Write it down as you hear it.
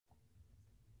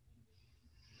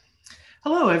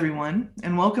Hello, everyone,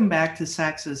 and welcome back to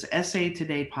SACSA's SA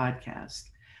Today podcast.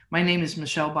 My name is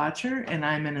Michelle Boettcher, and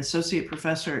I'm an associate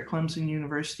professor at Clemson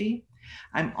University.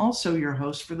 I'm also your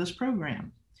host for this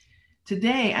program.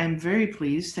 Today, I'm very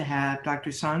pleased to have Dr.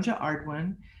 Sonja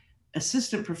Ardoin,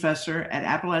 assistant professor at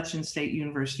Appalachian State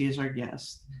University, as our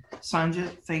guest. Sonja,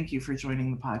 thank you for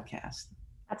joining the podcast.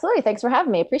 Absolutely. Thanks for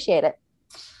having me. Appreciate it.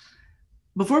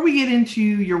 Before we get into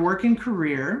your work and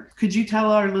career, could you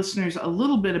tell our listeners a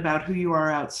little bit about who you are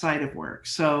outside of work?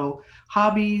 So,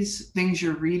 hobbies, things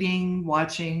you're reading,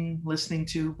 watching, listening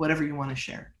to, whatever you want to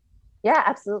share. Yeah,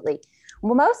 absolutely.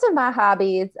 Well, most of my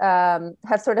hobbies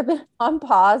have sort of been on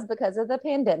pause because of the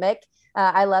pandemic.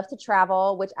 I love to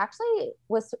travel, which actually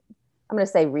was, I'm going to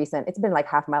say recent. It's been like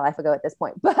half my life ago at this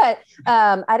point, but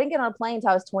I didn't get on a plane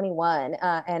until I was 21.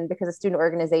 And because a student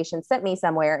organization sent me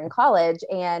somewhere in college.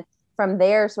 And from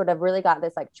there, sort of really got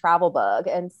this like travel bug.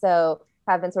 And so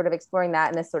have been sort of exploring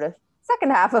that in this sort of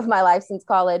second half of my life since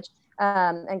college.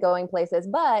 And going places.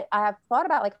 But I have thought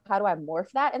about like, how do I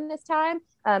morph that in this time?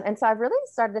 And so I've really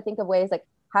started to think of ways like,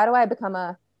 how do I become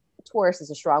a tourist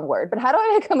is a strong word, but how do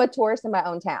I become a tourist in my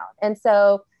own town? And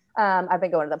so I've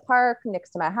been going to the park next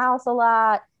to my house a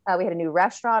lot. We had a new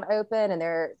restaurant open and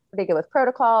they're pretty good with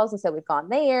protocols. And so we've gone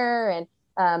there.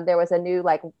 And there was a new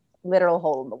like literal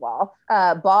hole in the wall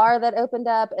bar that opened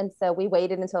up. And so we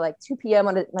waited until like 2 p.m.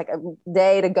 on a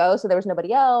day to go. So there was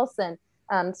nobody else. And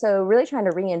so really trying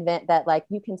to reinvent that, like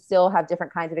you can still have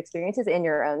different kinds of experiences in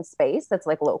your own space that's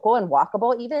like local and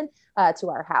walkable even to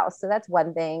our house. So that's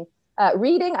one thing.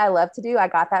 Reading, I love to do. I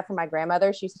got that from my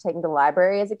grandmother. She used to take me to the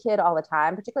library as a kid all the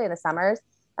time, particularly in the summers.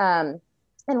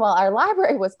 And while our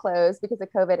library was closed because of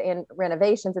COVID and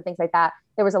renovations and things like that,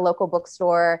 there was a local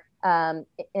bookstore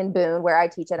in Boone where I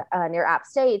teach at near App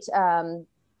State.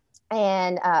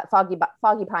 And Foggy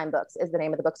Pine Books is the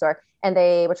name of the bookstore, and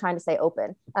they were trying to stay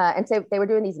open. And so they were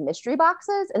doing these mystery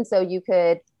boxes, and so you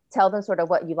could tell them sort of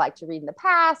what you'd like to read in the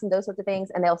past and those sorts of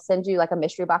things, and they'll send you like a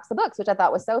mystery box of books, which I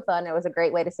thought was so fun. It was a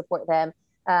great way to support them.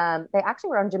 They actually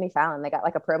were on Jimmy Fallon. They got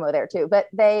like a promo there too, but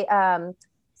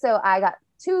so I got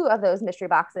two of those mystery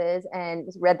boxes and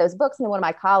read those books, and then one of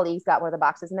my colleagues got one of the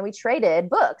boxes, and then we traded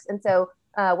books. And so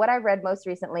what I read most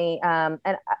recently, and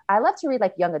I love to read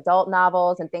like young adult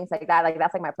novels and things like that. Like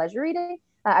that's like my pleasure reading.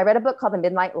 I read a book called The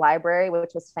Midnight Library,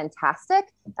 which was fantastic.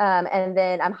 And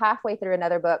then I'm halfway through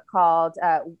another book called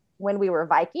When We Were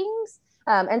Vikings.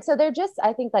 And so they're just,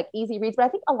 I think, like easy reads, but I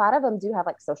think a lot of them do have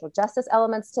like social justice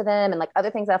elements to them and like other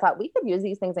things. I thought we could use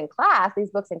these things in class, these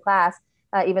books in class,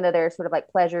 even though they're sort of like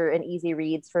pleasure and easy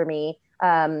reads for me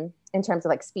in terms of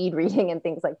like speed reading and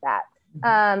things like that.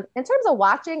 In terms of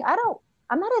watching,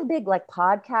 I'm not a big like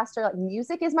podcaster. Like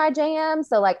music is my jam.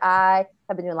 So like I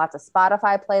have been doing lots of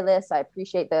Spotify playlists. I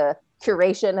appreciate the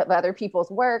curation of other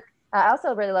people's work. I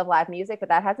also really love live music, but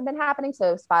that hasn't been happening.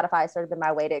 So Spotify has sort of been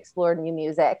my way to explore new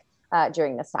music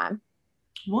during this time.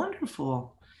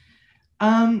 Wonderful.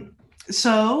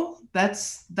 So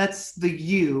that's the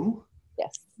you.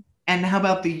 Yes. And how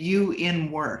about the you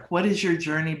in work? What has your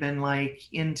journey been like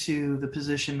into the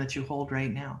position that you hold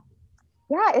right now?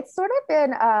 Yeah, it's sort of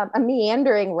been a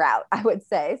meandering route, I would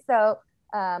say. So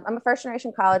I'm a first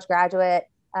generation college graduate.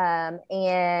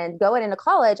 And going into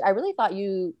college, I really thought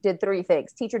you did three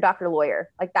things: teacher, doctor,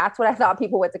 lawyer. Like that's what I thought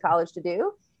people went to college to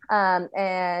do.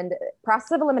 And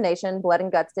process of elimination, blood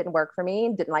and guts didn't work for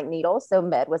me, didn't like needles. So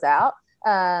med was out.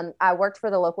 I worked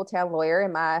for the local town lawyer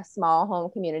in my small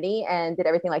home community and did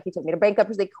everything. Like he took me to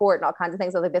bankruptcy court and all kinds of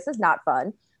things. I was like, this is not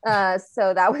fun.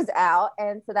 So that was out.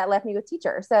 And so that left me with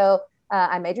teacher. So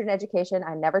I majored in education.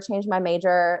 I never changed my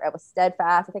major. I was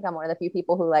steadfast. I think I'm one of the few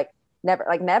people who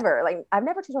never, I've never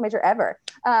changed my major ever.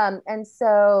 And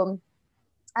so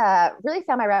really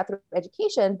found my route through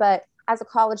education. But as a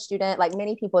college student, like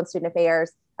many people in student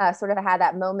affairs, sort of had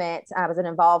that moment. I was an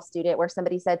involved student where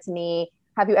somebody said to me,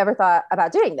 have you ever thought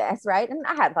about doing this? Right. And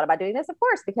I hadn't thought about doing this, of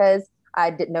course, because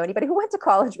I didn't know anybody who went to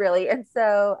college really. And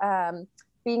so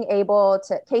being able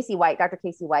to, Dr.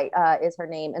 Casey White is her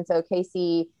name. And so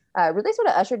Casey really sort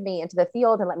of ushered me into the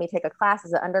field and let me take a class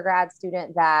as an undergrad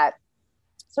student that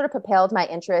sort of propelled my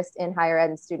interest in higher ed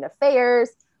and student affairs,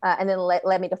 and then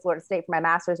led me to Florida State for my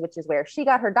master's, which is where she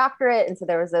got her doctorate. And so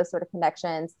there was those sort of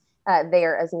connections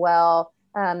there as well.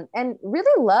 And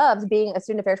really loved being a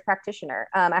student affairs practitioner.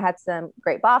 I had some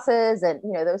great bosses and,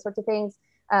 those sorts of things.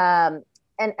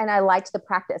 And I liked the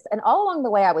practice. And all along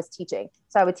the way, I was teaching.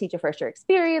 So I would teach a first year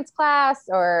experience class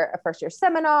or a first year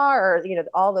seminar or,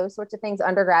 all those sorts of things,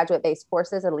 undergraduate based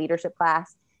courses, a leadership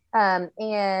class.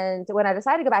 And when I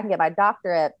decided to go back and get my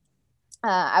doctorate,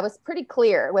 I was pretty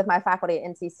clear with my faculty at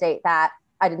NC State that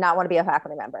I did not want to be a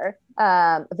faculty member.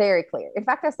 Very clear. In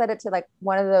fact, I said it to like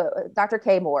one of the Dr.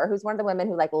 K Moore, who's one of the women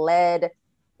who like led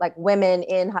like women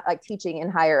in like teaching in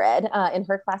higher ed in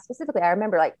her class specifically. I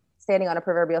remember like standing on a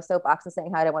proverbial soapbox and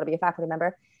saying how I didn't want to be a faculty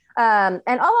member. And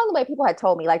all along the way, people had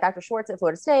told me, like Dr. Schwartz at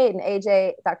Florida State and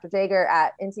AJ, Dr. Jager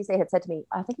at NC State had said to me,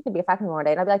 I think you can be a faculty member one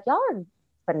day. And I'd be like, y'all are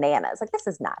bananas. Like, this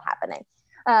is not happening.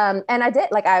 And I did,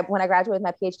 like, when I graduated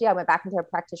with my PhD, I went back into a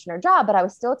practitioner job, but I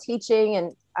was still teaching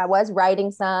and I was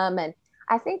writing some. And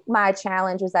I think my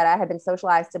challenge was that I had been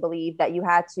socialized to believe that you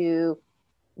had to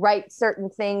write certain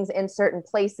things in certain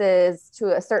places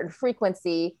to a certain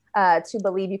frequency to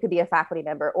believe you could be a faculty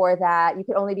member, or that you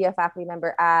could only be a faculty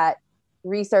member at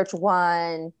Research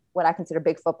One, what I consider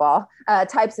big football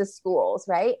types of schools,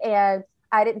 right? And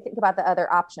I didn't think about the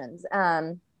other options.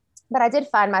 But I did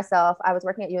find myself, I was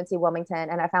working at UNC Wilmington,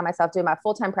 and I found myself doing my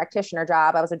full-time practitioner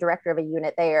job. I was a director of a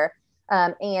unit there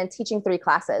and teaching 3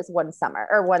 classes one summer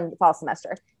or one fall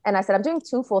semester. And I said, I'm doing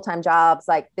 2 full-time jobs.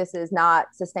 Like, this is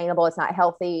not sustainable. It's not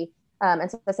healthy. And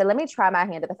so I said, let me try my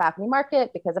hand at the faculty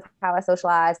market because of how I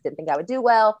socialized. Didn't think I would do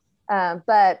well.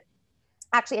 But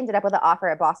actually ended up with an offer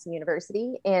at Boston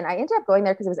University. And I ended up going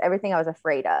there because it was everything I was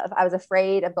afraid of. I was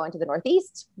afraid of going to the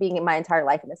Northeast, being in my entire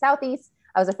life in the Southeast.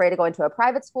 I was afraid of going to a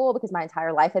private school because my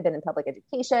entire life had been in public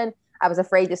education. I was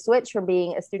afraid to switch from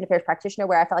being a student affairs practitioner,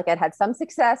 where I felt like I'd had some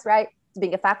success, right, to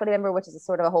being a faculty member, which is a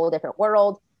sort of a whole different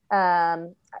world.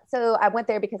 So I went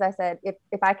there because I said,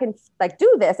 if I can like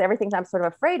do this, everything I'm sort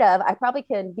of afraid of, I probably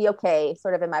can be okay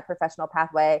sort of in my professional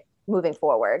pathway moving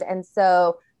forward. And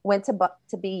so went to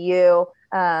BU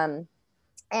and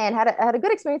had a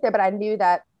good experience there, but I knew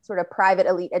that sort of private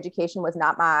elite education was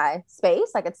not my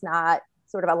space. Like, it's not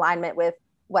sort of alignment with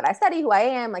what I study, who I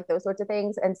am, like those sorts of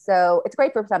things. And so it's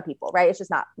great for some people, right? It's just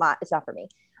not it's not for me.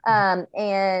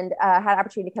 And had an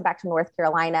opportunity to come back to North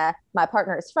Carolina. My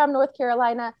partner is from North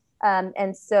Carolina.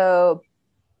 And so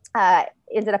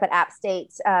ended up at App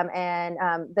State and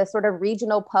the sort of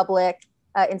regional public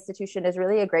institution is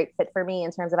really a great fit for me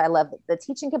in terms of, I love the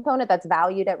teaching component that's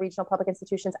valued at regional public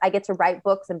institutions. I get to write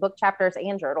books and book chapters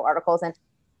and journal articles and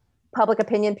public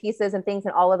opinion pieces and things,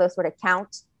 and all of those sort of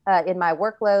count in my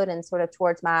workload and sort of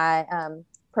towards my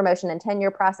promotion and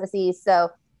tenure processes. So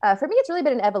for me, it's really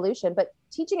been an evolution, but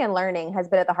teaching and learning has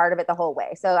been at the heart of it the whole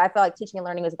way. So I feel like teaching and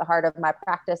learning is at the heart of my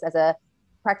practice as a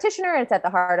practitioner, and it's at the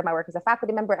heart of my work as a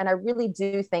faculty member. And I really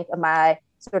do think of my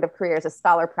sort of career as a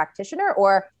scholar practitioner,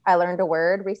 or I learned a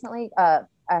word recently. I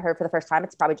heard for the first time,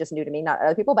 it's probably just new to me, not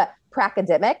other people, but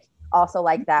pracademic, also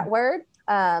like that word.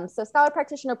 So scholar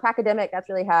practitioner, pracademic, that's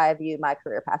really how I view my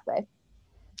career pathway.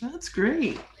 That's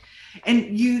great.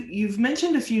 And you've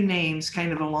mentioned a few names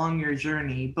kind of along your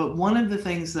journey, but one of the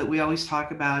things that we always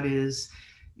talk about is,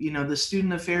 the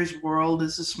student affairs world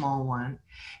is a small one.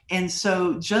 And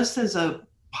so just as a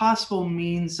possible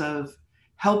means of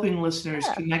helping listeners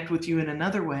connect with you in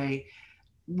another way,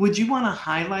 would you want to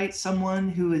highlight someone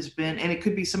who has been, and it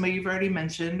could be somebody you've already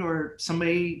mentioned or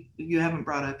somebody you haven't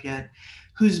brought up yet,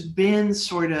 who's been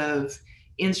sort of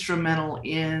instrumental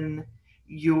in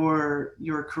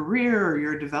your career or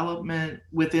your development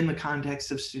within the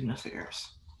context of student affairs?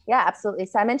 Yeah, absolutely.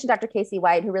 So I mentioned Dr. Casey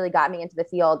White, who really got me into the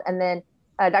field. And then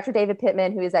Dr. David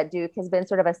Pittman, who is at Duke, has been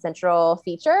sort of a central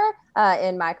feature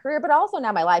in my career, but also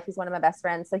now my life. He's one of my best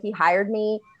friends. So he hired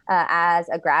me as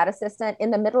a grad assistant in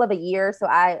the middle of a year. So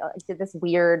I did this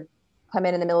weird come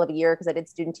in the middle of a year because I did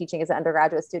student teaching as an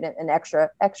undergraduate student, an extra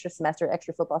semester,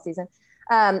 extra football season.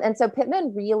 And so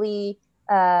Pittman really,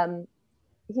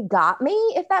 he got me,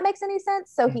 if that makes any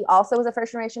sense. So he also was a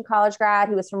first generation college grad.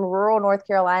 He was from rural North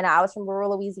Carolina. I was from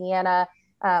rural Louisiana.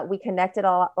 We connected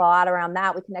a lot around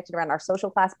that. We connected around our social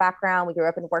class background. We grew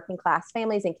up in working class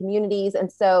families and communities.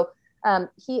 And so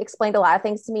he explained a lot of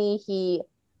things to me. He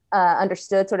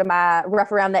understood sort of my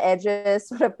rough around the edges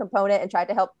sort of component and tried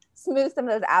to help smooth some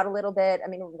of those out a little bit. I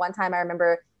mean, one time I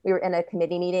remember we were in a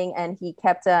committee meeting and he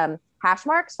kept hash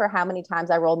marks for how many times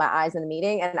I rolled my eyes in the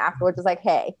meeting. And afterwards was like,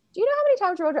 hey, do you know how many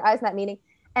times you rolled your eyes in that meeting?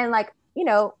 And like,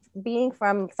 being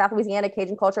from South Louisiana,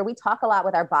 Cajun culture, we talk a lot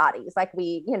with our bodies, like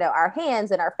our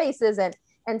hands and our faces.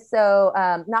 And so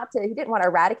he didn't want to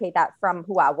eradicate that from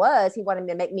who I was. He wanted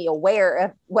to make me aware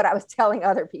of what I was telling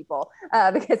other people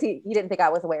because he didn't think I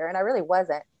was aware, and I really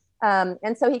wasn't.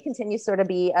 And so he continues sort of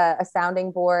be a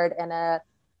sounding board and a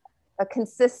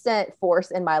consistent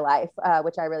force in my life,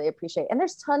 which I really appreciate. And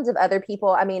there's tons of other people.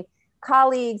 I mean,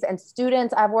 colleagues and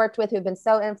students I've worked with who've been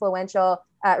so influential.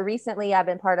 Recently, I've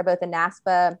been part of both the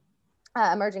NASPA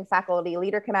Emerging Faculty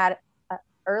Leader Committee,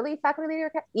 Early Faculty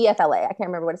Leader, EFLA, I can't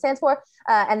remember what it stands for,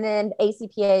 and then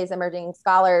ACPA's Emerging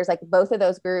Scholars. Like both of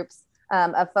those groups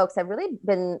of folks have really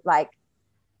been like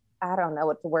I don't know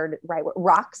what the right word,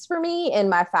 rocks for me in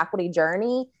my faculty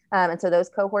journey. And so those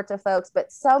cohorts of folks,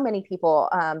 but so many people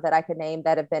that I could name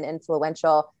that have been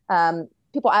influential,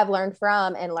 people I've learned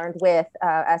from and learned with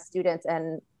as students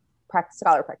and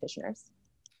scholar practitioners.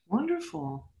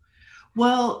 Wonderful.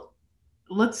 Well,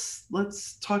 let's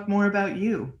talk more about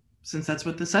you, since that's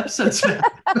what this episode's about.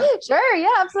 Sure. Yeah,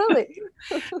 absolutely.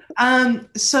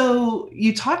 So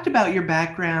you talked about your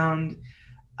background,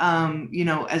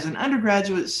 as an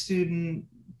undergraduate student,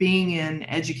 being in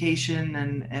education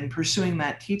and pursuing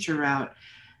that teacher route.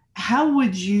 How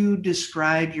would you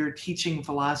describe your teaching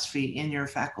philosophy in your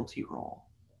faculty role?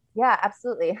 Yeah,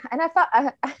 absolutely. And I thought,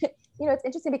 it's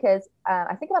interesting because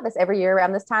I think about this every year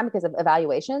around this time because of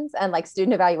evaluations and like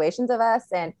student evaluations of us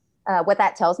and what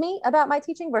that tells me about my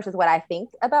teaching versus what I think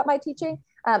about my teaching.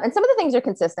 And some of the things are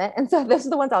consistent. And so those are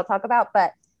the ones I'll talk about.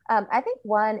 But I think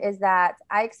one is that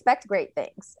I expect great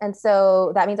things. And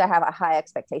so that means I have high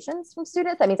expectations from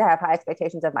students. That means I have high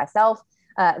expectations of myself.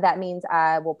 That means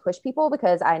I will push people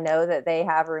because I know that they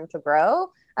have room to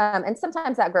grow. And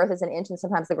sometimes that growth is an inch and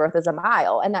sometimes the growth is a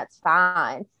mile, and that's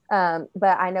fine.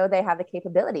 But I know they have the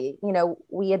capability.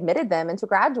 We admitted them into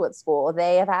graduate school.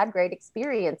 They have had great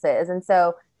experiences. And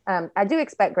so I do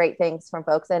expect great things from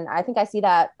folks. And I think I see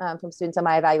that from students on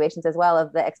my evaluations as well,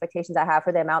 of the expectations I have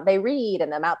for the amount they read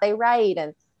and the amount they write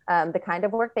and the kind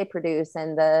of work they produce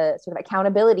and the sort of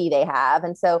accountability they have.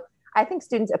 And so I think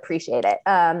students appreciate it.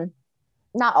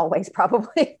 Not always,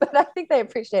 probably, but I think they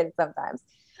appreciate it sometimes.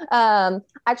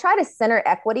 I try to center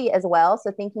equity as well.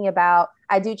 So thinking about,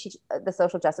 I do teach the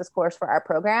social justice course for our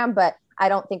program, but I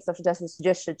don't think social justice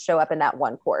just should show up in that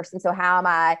one course. And so how am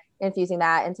I infusing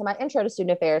that into my intro to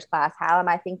student affairs class? How am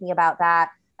I thinking about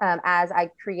that as I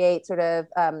create sort of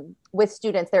with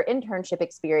students, their internship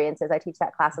experiences? I teach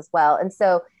that class as well. And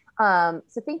so,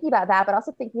 so thinking about that, but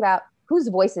also thinking about whose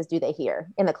voices do they hear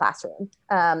in the classroom?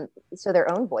 So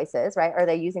their own voices, right? Are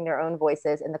they using their own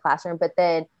voices in the classroom? But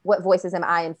then what voices am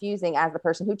I infusing as the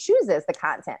person who chooses the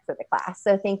content for the class?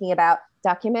 So thinking about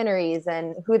documentaries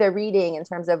and who they're reading in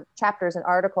terms of chapters and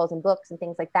articles and books and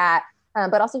things like that.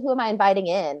 But also who am I inviting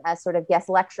in as sort of guest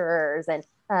lecturers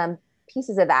and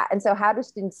pieces of that? And so how do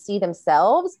students see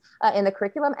themselves in the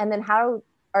curriculum? And then how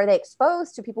are they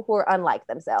exposed to people who are unlike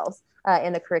themselves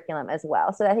in the curriculum as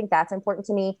well? So I think that's important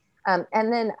to me.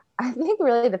 And then I think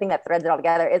really the thing that threads it all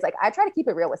together is like, I try to keep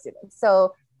it real with students.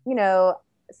 So,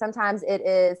 sometimes it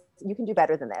is, you can do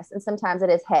better than this. And sometimes it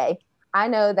is, hey, I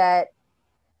know that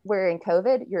we're in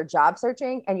COVID, you're job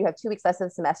searching and you have 2 weeks less of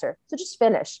the semester. So just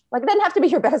finish. Like, it doesn't have to be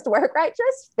your best work, right?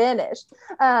 Just finish.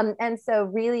 And so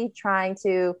really trying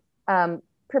to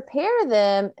prepare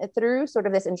them through sort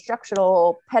of this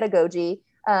instructional pedagogy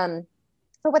for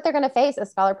what they're going to face as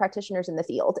scholar practitioners in the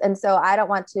field. And so I don't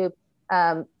want to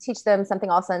teach them something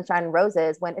all sunshine and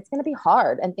roses when it's going to be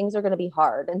hard and things are going to be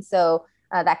hard. And so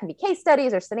that can be case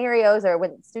studies or scenarios, or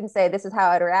when students say, this is how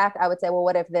I'd react, I would say, well,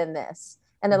 what if then this?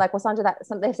 And they're like, well, Sonja,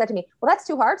 they said to me, well, that's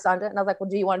too hard, Sonja. And I was like, well,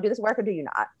 do you want to do this work or do you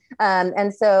not?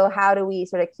 And so how do we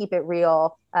sort of keep it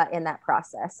real in that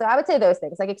process? So I would say those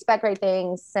things, like expect great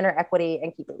things, center equity,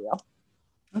 and keep it real.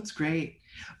 That's great.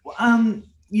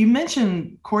 You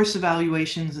mentioned course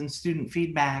evaluations and student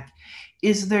feedback.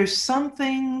 Is there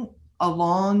something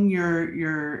along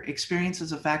your experience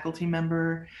as a faculty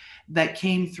member that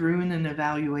came through in an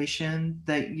evaluation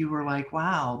that you were like,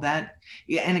 wow, that,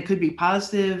 and it could be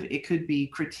positive, it could be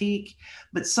critique,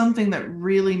 but something that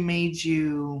really made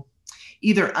you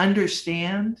either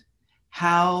understand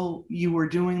how you were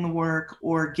doing the work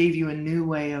or gave you a new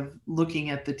way of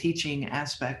looking at the teaching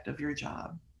aspect of your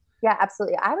job? Yeah,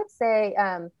 absolutely. I would say,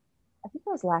 I think it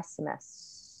was last semester.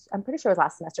 I'm pretty sure it was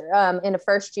last semester. In a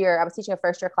first year, I was teaching a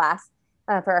first year class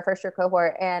for our first year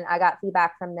cohort, and I got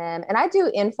feedback from them. And I do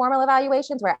informal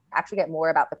evaluations where I actually get more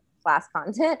about the class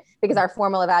content because our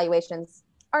formal evaluations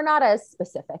are not as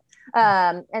specific.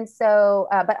 And so,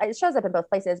 but it shows up in both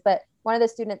places. But one of the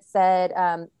students said,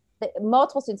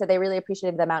 multiple students said they really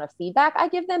appreciated the amount of feedback I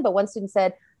give them. But one student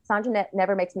said, Sonja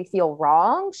never makes me feel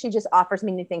wrong. She just offers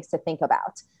me new things to think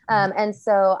about. And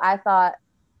so I thought,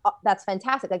 oh, that's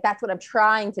fantastic. Like, that's what I'm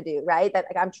trying to do, right? That,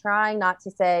 like, I'm trying not to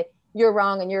say you're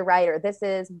wrong and you're right, or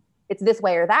it's this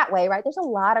way or that way, right? There's a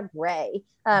lot of gray.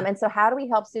 And so how do we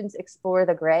help students explore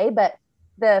the gray? But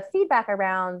the feedback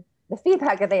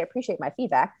that they appreciate my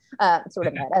feedback, sort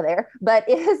of meta there, but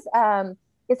is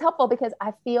helpful because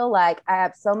I feel like I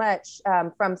have so much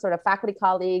from sort of faculty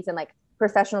colleagues and like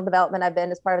professional development I've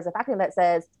been as part of as a faculty that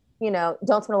says,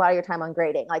 don't spend a lot of your time on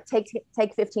grading. Like take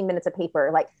 15 minutes of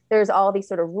paper. Like there's all these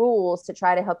sort of rules to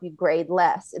try to help you grade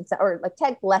less, or like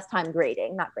take less time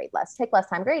grading, not grade less, take less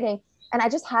time grading. And I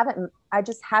just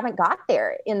haven't got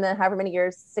there in the however many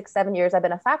years, 6-7 years I've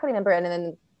been a faculty member. And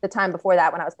then the time before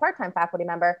that, when I was part-time faculty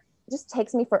member, it just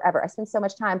takes me forever. I spend so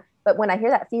much time. But when I hear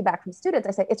that feedback from students,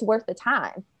 I say it's worth the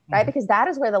time, right? Because that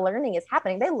is where the learning is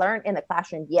happening. They learn in the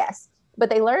classroom, yes, but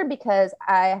they learn because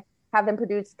I have them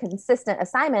produce consistent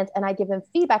assignments and I give them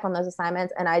feedback on those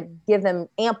assignments and I give them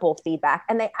ample feedback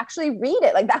and they actually read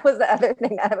it. Like that was the other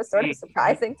thing that was sort of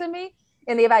surprising to me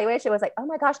in the evaluation was like, oh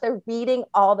my gosh, they're reading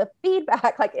all the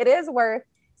feedback. Like it is worth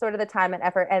sort of the time and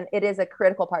effort and it is a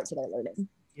critical part to their learning.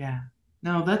 Yeah,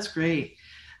 no, that's great.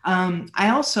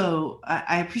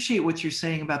 I appreciate what you're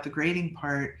saying about the grading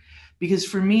part, because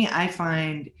for me, I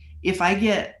find if I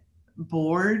get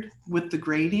bored with the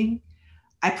grading,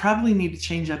 I probably need to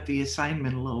change up the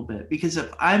assignment a little bit, because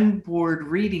if I'm bored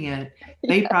reading it,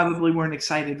 they probably weren't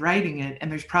excited writing it,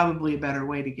 and there's probably a better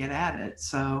way to get at it.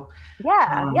 So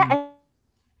yeah. And I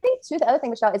think too, the other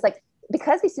thing, Michelle, is like,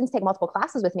 because these students take multiple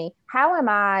classes with me, how am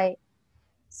I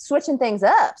switching things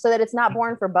up so that it's not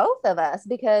boring for both of us?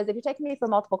 Because if you're taking me for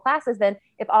multiple classes, then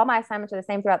if all my assignments are the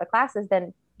same throughout the classes,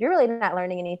 then you're really not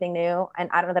learning anything new. And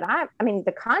I don't know that I mean,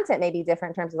 the content may be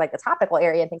different in terms of like the topical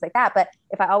area and things like that. But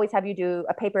if I always have you do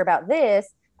a paper about this,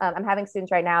 I'm having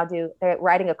students right now they're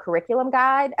writing a curriculum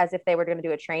guide as if they were going to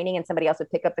do a training and somebody else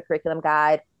would pick up the curriculum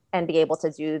guide and be able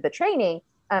to do the training.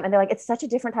 And they're like, it's such a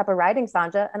different type of writing,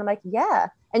 Sonja. And I'm like, yeah.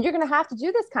 And you're going to have to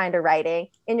do this kind of writing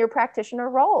in your practitioner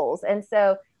roles. And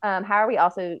so how are we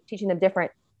also teaching them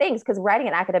different things? Because writing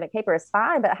an academic paper is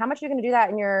fine, but how much are you going to do that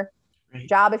in your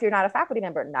job if you're not a faculty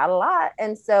member? Not a lot.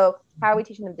 And so how are we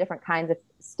teaching them different kinds of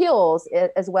skills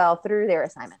as well through their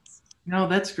assignments? No,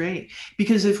 that's great.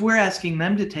 Because if we're asking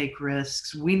them to take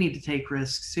risks, we need to take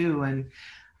risks too. And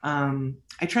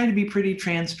I try to be pretty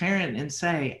transparent and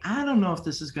say, I don't know if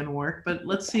this is going to work, but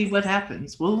let's see what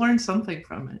happens. We'll learn something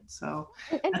from it. So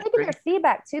and taking their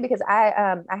feedback too, because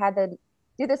I had to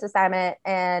do this assignment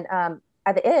and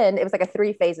at the end, it was like a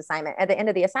 3-phase assignment. At the end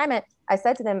of the assignment, I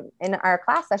said to them in our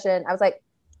class session, I was like,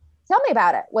 tell me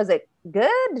about it. Was it good?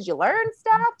 Did you learn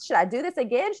stuff? Should I do this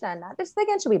again? Should I not do this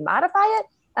again? Should we modify it?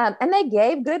 And they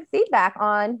gave good feedback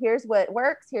on here's what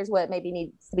works, here's what maybe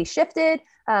needs to be shifted.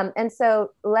 And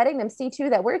so letting them see too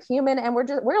that we're human and we're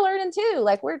learning too,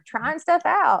 like we're trying stuff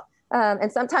out.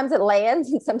 And sometimes it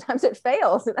lands and sometimes it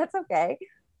fails, and that's okay.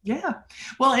 Yeah.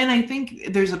 Well, and I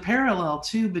think there's a parallel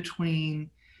too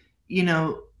between,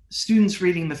 students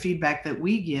reading the feedback that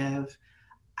we give.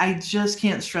 I just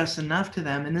can't stress enough to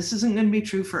them, and this isn't going to be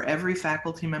true for every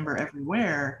faculty member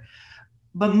everywhere,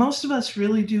 but most of us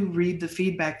really do read the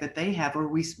feedback that they have,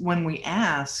 or when we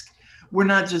ask, we're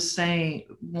not just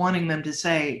wanting them to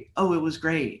say, oh, it was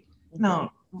great.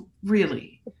 No,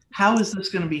 really, how is this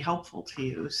going to be helpful to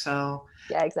you? So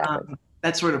yeah, exactly.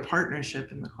 That sort of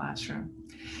partnership in the classroom.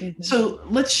 Mm-hmm. So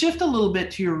let's shift a little bit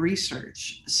to your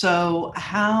research. So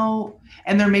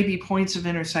and there may be points of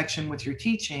intersection with your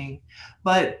teaching,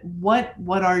 but what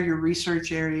are your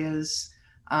research areas?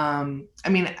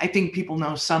 I think people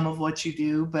know some of what you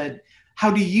do, but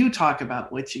how do you talk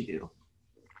about what you do?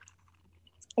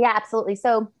 Yeah, absolutely.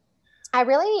 So I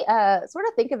really sort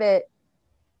of think of it,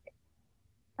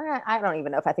 I don't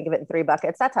even know if I think of it in 3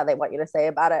 buckets. That's how they want you to say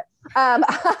about it.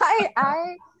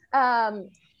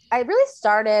 I really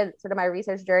started sort of my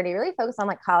research journey really focused on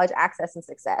like college access and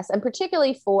success, and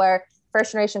particularly for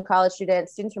first generation college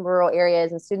students, students from rural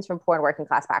areas, and students from poor and working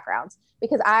class backgrounds,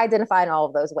 because I identify in all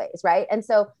of those ways, right? And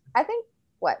so I think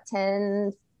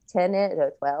 10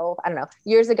 or 12, I don't know,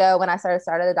 years ago when I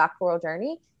started the doctoral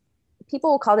journey,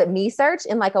 people called it me search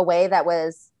in like a way that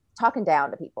was talking down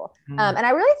to people. And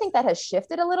I really think that has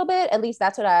shifted a little bit. At least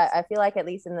that's what I feel like, at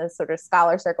least in the sort of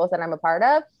scholar circles that I'm a part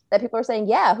of, that people are saying,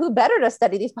 yeah, who better to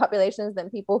study these populations than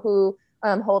people who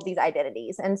hold these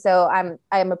identities? And so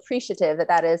I'm appreciative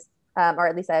that is, or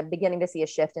at least I'm beginning to see a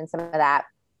shift in some of that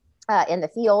in the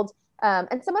field.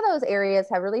 And some of those areas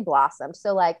have really blossomed.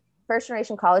 So like first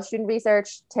generation college student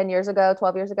research 10 years ago,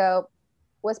 12 years ago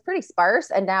was pretty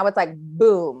sparse. And now it's like,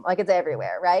 boom, like it's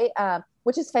everywhere, right?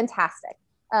 Which is fantastic.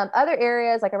 Other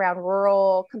areas like around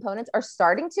rural components are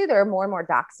starting to, there are more and more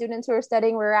doc students who are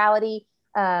studying rurality.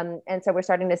 And so we're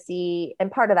starting to see, and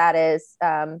part of that is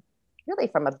really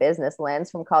from a business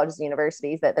lens from colleges and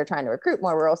universities, that they're trying to recruit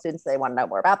more rural students. So they want to know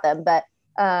more about them. But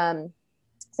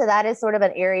so that is sort of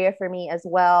an area for me as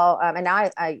well. And now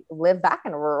I live back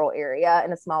in a rural area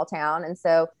in a small town. And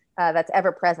so that's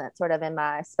ever present sort of in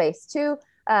my space too.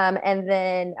 And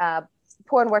then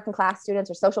poor and working class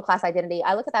students or social class identity.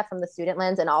 I look at that from the student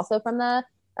lens and also from the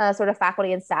sort of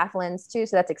faculty and staff lens too.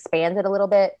 So that's expanded a little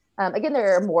bit. Again,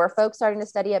 there are more folks starting to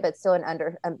study it, but still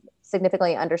an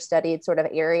significantly understudied sort of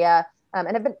area.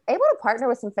 And I've been able to partner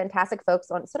with some fantastic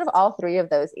folks on sort of all three of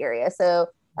those areas. So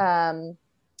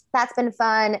that's been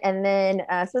fun. And then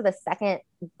sort of the second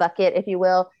bucket, if you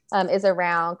will, is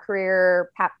around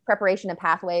career preparation and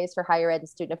pathways for higher ed and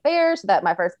student affairs. So that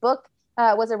my first book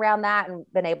was around that, and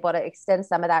been able to extend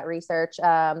some of that research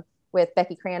with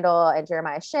Becky Crandall and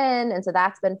Jeremiah Shin. And so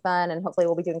that's been fun. And hopefully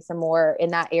we'll be doing some more in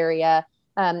that area.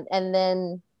 And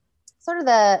then sort of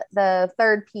the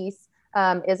third piece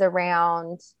is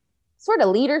around sort of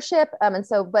leadership. And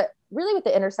so, but really with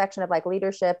the intersection of like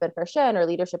leadership and Shin, or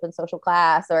leadership in social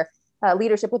class, or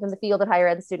leadership within the field of higher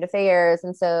ed and student affairs.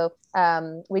 And so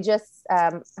we just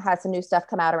had some new stuff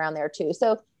come out around there too.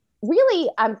 So really,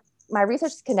 my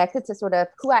research is connected to sort of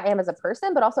who I am as a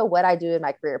person, but also what I do in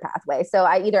my career pathway. So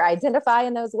I either identify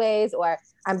in those ways, or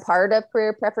I'm part of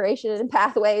career preparation and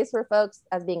pathways for folks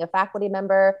as being a faculty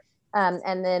member.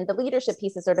 And then the leadership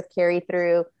pieces sort of carry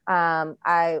through.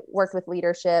 I worked with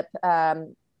leadership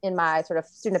in my sort of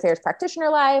student affairs practitioner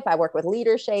life. I work with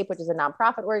Leadershape, which is a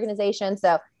nonprofit organization.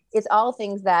 So it's all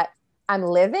things that I'm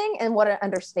living and want to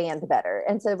understand better.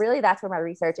 And so really that's where my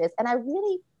research is. And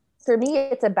for me,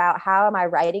 it's about how am I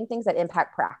writing things that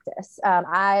impact practice.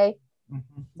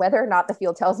 Whether or not the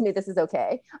field tells me this is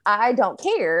okay, I don't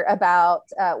care about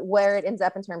where it ends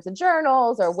up in terms of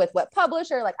journals or with what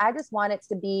publisher. Like, I just want it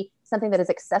to be something that is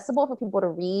accessible for people to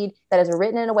read, that is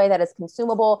written in a way that is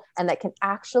consumable and that can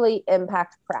actually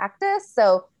impact practice.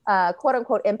 So quote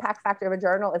unquote impact factor of a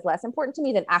journal is less important to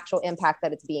me than actual impact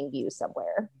that it's being used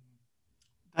somewhere.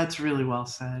 That's really well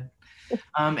said.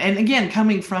 And again,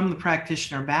 coming from the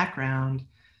practitioner background,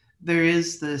 there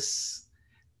is this,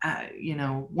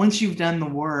 once you've done the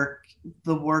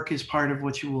work is part of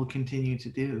what you will continue to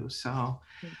do. So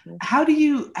how do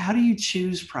you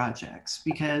choose projects?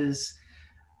 Because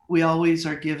we always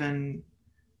are given,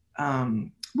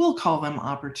 we'll call them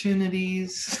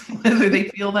opportunities, whether they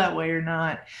feel that way or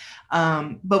not.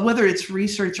 But whether it's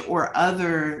research or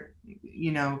other,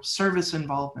 service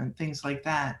involvement, things like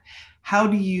that, how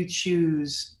do you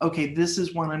choose, okay, this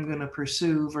is one I'm going to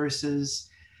pursue versus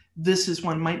this is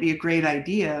one might be a great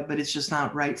idea, but it's just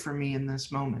not right for me in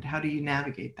this moment? How do you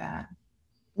navigate that?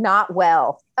 Not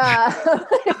well.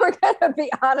 We're going to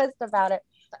be honest about it.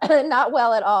 Not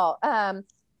well at all.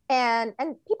 And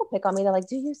people pick on me. They're like,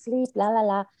 do you sleep? La, la,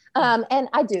 la. And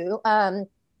I do.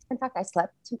 In fact, I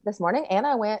slept this morning and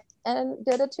I went and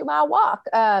did a 2-mile walk.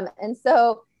 And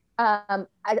so,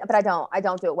 but I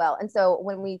don't do it well. And so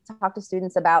when we talk to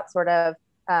students about sort of,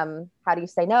 how do you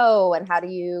say no? And how do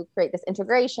you create this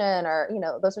integration, or,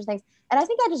 those sorts of things. And I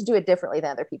think I just do it differently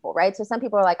than other people. Right. So some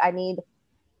people are like, I need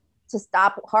to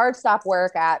stop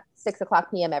work at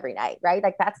 6:00 p.m. every night. Right.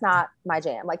 Like, that's not my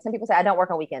jam. Like, some people say I don't work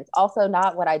on weekends, also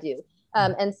not what I do.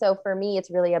 And so for me,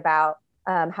 it's really about,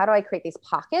 how do I create these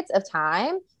pockets of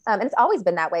time? And it's always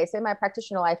been that way. So in my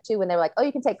practitioner life too, when they were like, oh,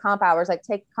 you can take comp hours, like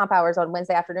take comp hours on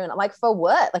Wednesday afternoon. I'm like, for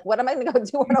what? Like, what am I going to go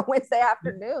do on a Wednesday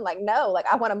afternoon? Like, no, like,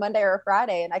 I want a Monday or a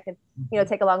Friday, and I can,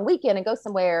 take a long weekend and go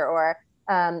somewhere, or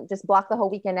just block the whole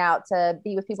weekend out to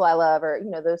be with people I love, or,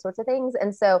 those sorts of things.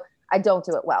 And so I don't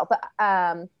do it well, but,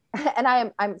 and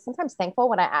I'm sometimes thankful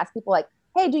when I ask people like,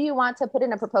 hey, do you want to put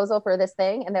in a proposal for this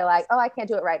thing? And they're like, oh, I can't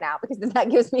do it right now, because then that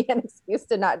gives me an excuse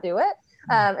to not do it.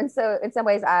 And so in some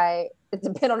ways it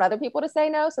depends on other people to say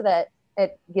no, so that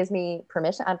it gives me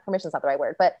permission. Permission is not the right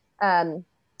word, but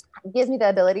it gives me the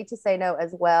ability to say no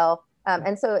as well.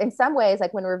 And so in some ways,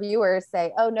 like when reviewers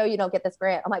say, oh, no, you don't get this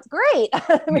grant, I'm like, great,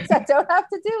 because I don't have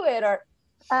to do it. Or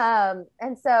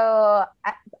and so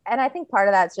I think part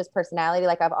of that's just personality.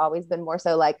 Like, I've always been more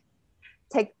so like,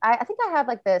 I think I have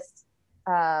like this,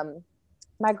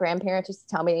 my grandparents used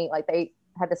to tell me, like, they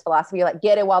had this philosophy, like,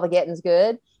 get it while the getting's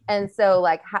good. And so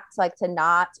like, to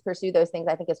not pursue those things,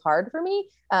 I think is hard for me.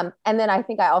 And then I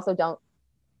think I also don't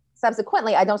take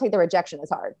the rejection as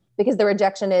hard, because the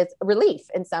rejection is relief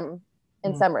in some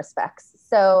respects.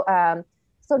 So,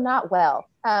 so not well.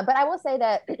 But I will say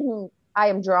that I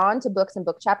am drawn to books and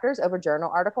book chapters over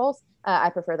journal articles. I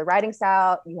prefer the writing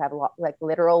style. You have like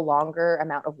literal longer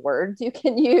amount of words you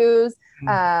can use.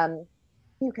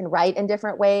 You can write in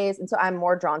different ways. And so I'm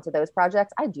more drawn to those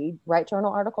projects. I do write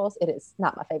journal articles. It is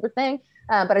not my favorite thing,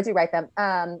 but I do write them.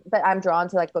 But I'm drawn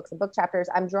to like books and book chapters.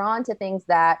 I'm drawn to things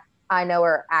that I know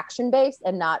are action-based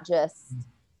and not just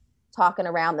talking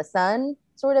around the sun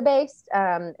sort of based.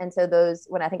 And so those,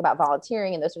 when I think about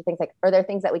volunteering and those sort of things, like, are there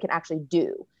things that we can actually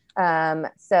do?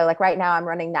 So like right now I'm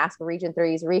running NASPA Region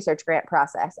 3's research grant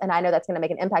process. And I know that's going to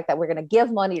make an impact that we're going to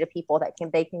give money to people that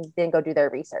they can then go do their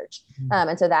research.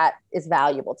 And so that is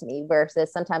valuable to me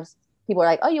versus sometimes people are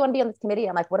like, oh, you want to be on this committee?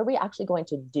 I'm like, what are we actually going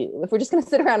to do? If we're just going to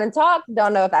sit around and talk,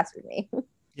 don't know if that's for me.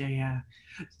 Yeah.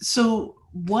 So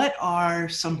what are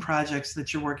some projects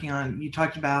that you're working on? You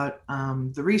talked about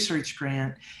the research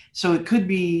grant. So it could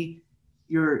be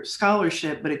your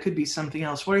scholarship, but it could be something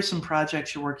else. What are some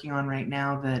projects you're working on right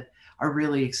now that are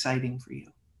really exciting for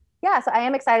you? Yeah, so I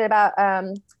am excited about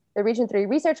the Region 3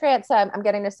 research grant. So I'm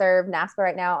getting to serve NASPA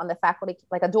right now on the faculty,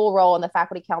 like a dual role in the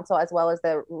faculty council, as well as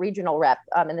the regional rep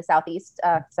in the Southeast,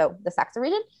 so the SACSA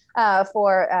region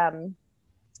for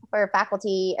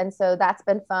faculty. And so that's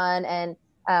been fun. And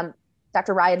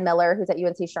Dr. Ryan Miller, who's at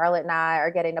UNC Charlotte, and I are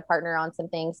getting to partner on some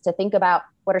things to think about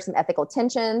what are some ethical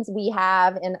tensions we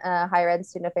have in higher ed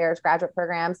student affairs graduate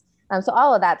programs. So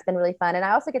all of that's been really fun. And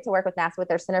I also get to work with NASPA with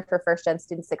their Center for First Gen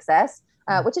Student Success,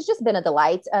 which has just been a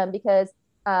delight because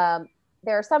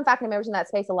there are some faculty members in that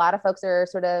space. A lot of folks are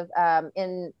sort of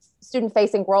in student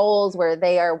facing roles where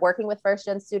they are working with first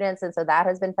gen students. And so that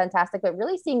has been fantastic, but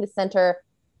really seeing the center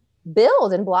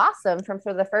build and blossom from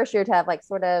sort of the first year to have like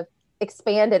sort of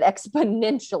expanded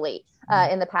exponentially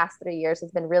in the past 3 years has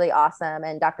been really awesome.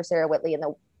 And Dr. Sarah Whitley and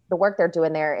the work they're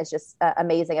doing there is just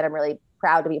amazing. And I'm really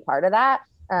proud to be a part of that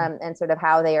and sort of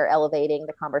how they are elevating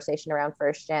the conversation around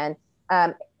first gen.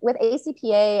 With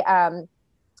ACPA,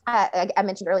 I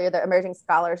mentioned earlier the Emerging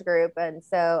Scholars Group. And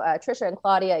so Trisha and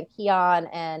Claudia and Keon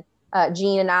and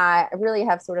Jean and I really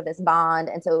have sort of this bond.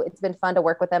 And so it's been fun to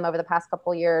work with them over the past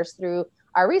couple of years through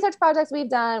our research projects we've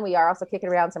done. We are also kicking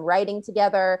around some writing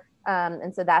together.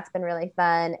 And so that's been really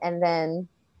fun. And then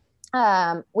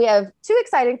we have two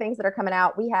exciting things that are coming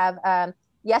out. We have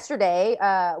yesterday,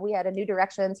 we had a New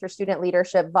Directions for Student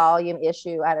Leadership volume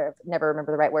issue. I never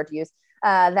remember the right word to use.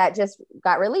 That just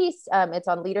got released. It's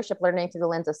on leadership learning through the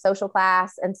lens of social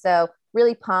class. And so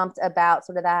really pumped about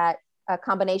sort of that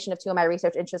combination of two of my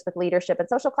research interests with leadership and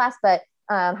social class, but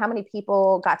how many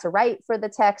people got to write for the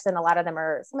text. And some of them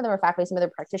are faculty, some of them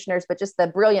are practitioners, but just the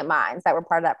brilliant minds that were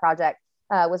part of that project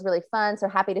was really fun. So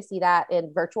happy to see that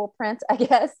in virtual print, I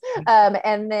guess.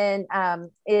 And then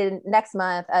in next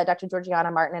month, Dr.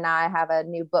 Georgiana Martin and I have a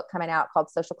new book coming out called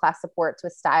Social Class Supports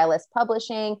with Stylist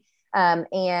Publishing.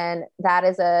 And that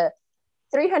is a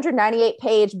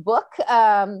 398-page book.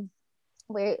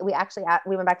 We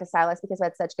went back to Stylist because we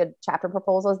had such good chapter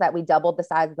proposals that we doubled the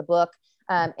size of the book.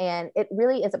 And it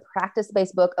really is a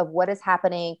practice-based book of what is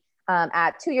happening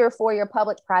at 2-year, 4-year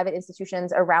public-private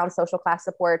institutions around social class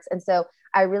supports. And so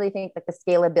I really think that the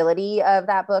scalability of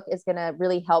that book is going to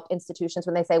really help institutions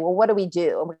when they say, well, what do we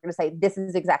do? And we're going to say, this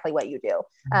is exactly what you do.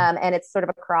 And it's sort of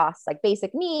across like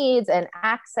basic needs and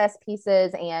access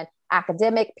pieces and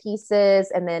academic pieces,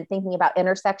 and then thinking about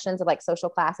intersections of like social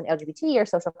class and LGBT or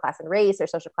social class and race or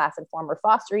social class and former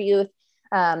foster youth.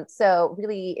 So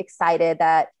really excited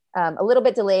that a little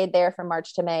bit delayed there from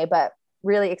March to May, but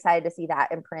really excited to see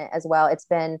that in print as well. It's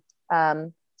been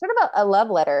sort of a love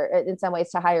letter in some ways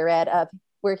to higher ed of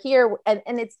we're here, and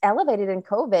it's elevated in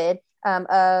COVID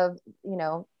of,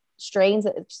 strains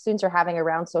that students are having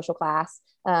around social class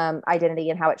identity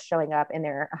and how it's showing up in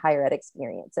their higher ed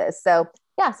experiences. So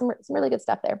yeah, some really good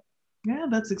stuff there. Yeah,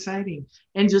 that's exciting.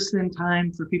 And just in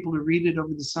time for people to read it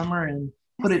over the summer and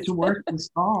put it to work this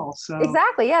fall. So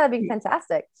exactly. Yeah, that'd be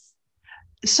fantastic.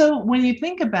 So when you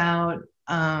think about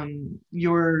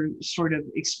your sort of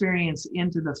experience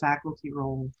into the faculty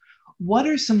role, what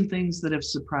are some things that have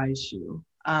surprised you?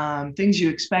 Things you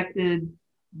expected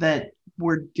that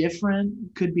were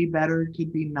different, could be better,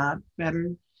 could be not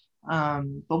better.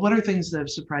 But what are things that have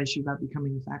surprised you about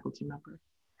becoming a faculty member?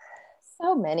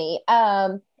 So many.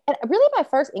 And really my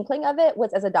first inkling of it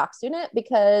was as a doc student,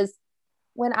 because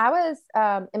when I was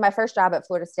in my first job at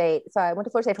Florida State, so I went to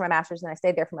Florida State for my master's and I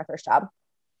stayed there for my first job.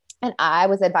 And I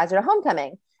was advisor to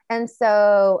homecoming. And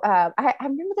so I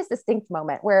remember this distinct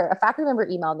moment where a faculty member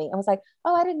emailed me and was like,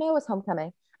 oh, I didn't know it was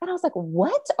homecoming. And I was like,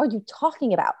 what are you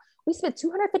talking about? We spent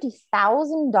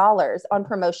 $250,000 on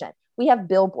promotion. We have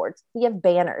billboards, we have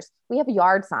banners, we have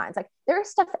yard signs. Like there is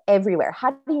stuff everywhere.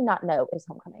 How do you not know it's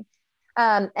homecoming?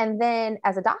 And then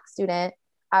as a doc student,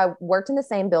 I worked in the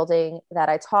same building that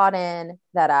I taught in,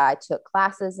 that I took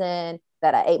classes in,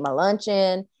 that I ate my lunch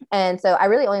in. And so I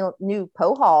really only knew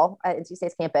Poe Hall at NC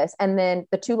State's campus, and then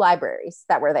the 2 libraries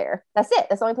that were there. That's it.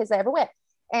 That's the only place I ever went.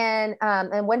 And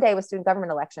one day was student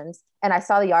government elections, and I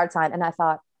saw the yard sign and I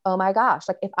thought, oh my gosh,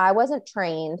 like if I wasn't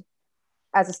trained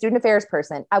as a student affairs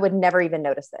person, I would never even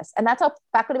notice this. And that's how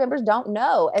faculty members don't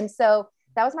know. And so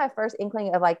that was my first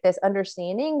inkling of like this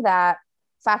understanding that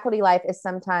faculty life is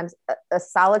sometimes a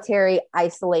solitary,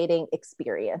 isolating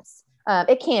experience.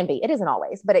 It can be, it isn't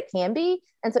always, but it can be.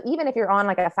 And so even if you're on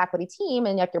like a faculty team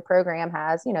and like your program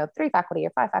has, 3 faculty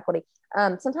or 5 faculty,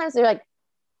 sometimes they're like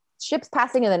ships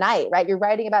passing in the night, right? You're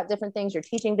writing about different things, you're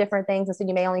teaching different things. And so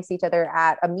you may only see each other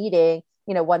at a meeting,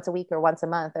 once a week or once a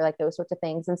month or like those sorts of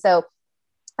things. And so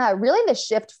really the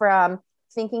shift from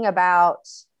thinking about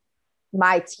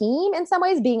my team in some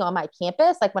ways being on my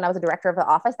campus, like when I was a director of the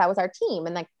office, that was our team.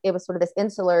 And like, it was sort of this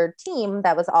insular team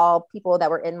that was all people that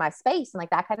were in my space and like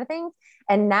that kind of thing.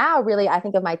 And now really, I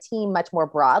think of my team much more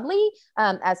broadly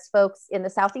as folks in the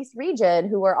Southeast region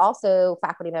who are also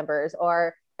faculty members,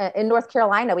 or in North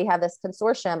Carolina, we have this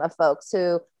consortium of folks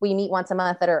who we meet once a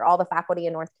month that are all the faculty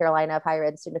in North Carolina of higher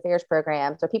ed student affairs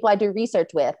programs, or people I do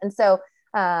research with. And so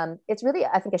it's really,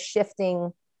 I think, a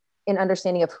shifting in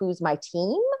understanding of who's my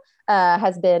team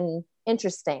has been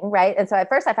interesting, right? And so at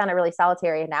first I found it really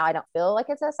solitary, and now I don't feel like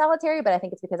it's a solitary, but I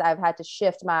think it's because I've had to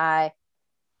shift my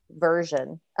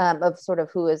version of sort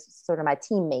of who is sort of my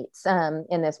teammates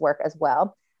in this work as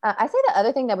well. I say the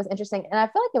other thing that was interesting, and I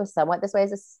feel like it was somewhat this way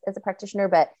as a practitioner,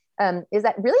 but is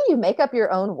that really you make up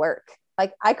your own work.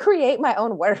 Like I create my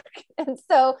own work. And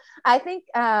so I think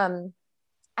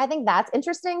that's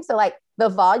interesting. So like the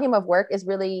volume of work is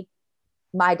really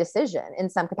my decision in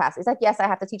some capacities. Like, yes, I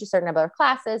have to teach a certain number of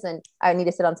classes and I need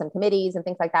to sit on some committees and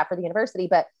things like that for the university.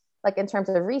 But like in terms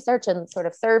of research and sort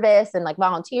of service and like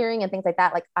volunteering and things like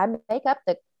that, like I make up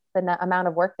the amount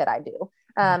of work that I do.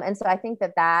 And so I think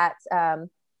that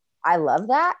I love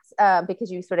that because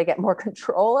you sort of get more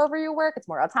control over your work. It's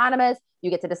more autonomous. You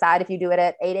get to decide if you do it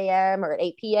at 8 a.m. or at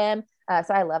 8 p.m.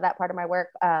 So I love that part of my work.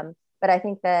 But I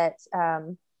think that,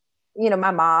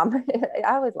 my mom,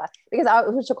 I always laugh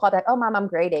because she'll call back, "Oh, Mom, I'm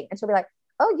grading." And she'll be like,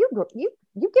 "Oh, you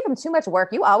give him too much work.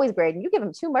 You always grade and you give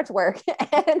him too much work."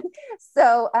 And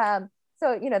so,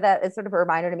 that is sort of a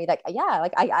reminder to me, like, yeah,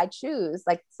 like I choose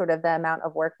like sort of the amount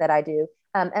of work that I do.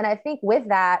 And I think with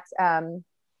that,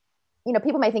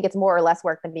 people may think it's more or less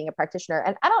work than being a practitioner.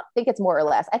 And I don't think it's more or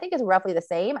less. I think it's roughly the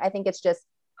same. I think it's just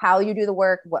how you do the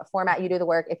work, what format you do the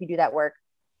work. If you do that work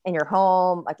in your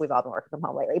home, like we've all been working from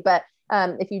home lately, but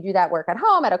if you do that work at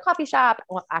home, at a coffee shop,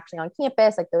 actually on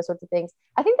campus, like those sorts of things.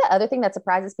 I think the other thing that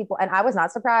surprises people, and I was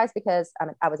not surprised because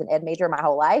I was an ed major my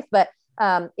whole life, but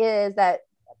is that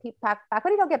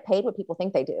faculty don't get paid what people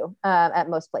think they do at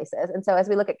most places. And so as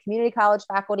we look at community college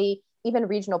faculty, even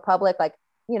regional public, like,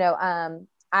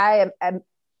 I am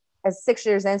as 6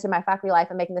 years into my faculty life,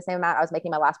 I'm making the same amount I was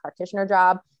making my last practitioner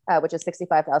job, which is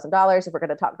 $65,000. If we're going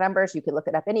to talk numbers, you could look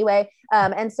it up anyway.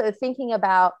 And so thinking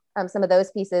about some of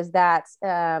those pieces that,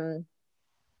 when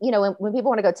people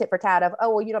want to go tit for tat of, "Oh,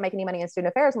 well, you don't make any money in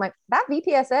student affairs," I'm like, that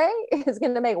VPSA is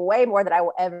going to make way more than I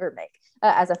will ever make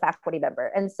as a faculty member.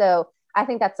 And so I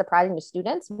think that's surprising to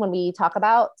students when we talk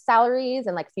about salaries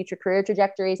and like future career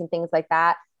trajectories and things like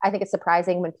that. I think it's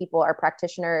surprising when people are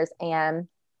practitioners and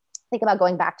think about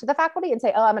going back to the faculty and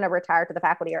say, "Oh, I'm going to retire to the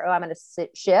faculty," or, "Oh, I'm going to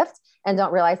shift," and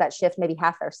don't realize that shift maybe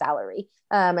half their salary.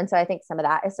 And so I think some of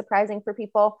that is surprising for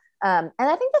people. And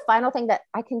I think the final thing that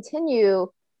I continue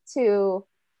to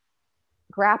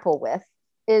grapple with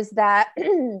is that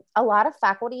a lot of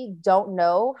faculty don't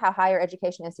know how higher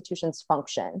education institutions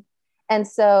function. And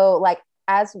so like,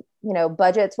 as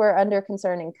budgets were under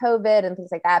concern in COVID and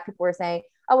things like that, people were saying,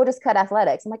 "Oh, we'll just cut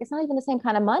athletics." I'm like, it's not even the same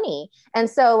kind of money. And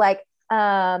so like,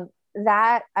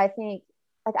 that I think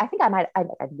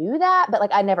I knew that, but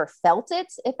like I never felt it,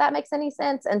 if that makes any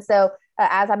sense. And so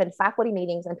as I'm in faculty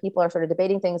meetings and people are sort of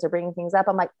debating things or bringing things up,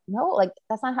 I'm like, no, like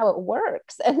that's not how it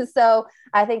works. And so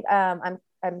I think I'm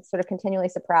sort of continually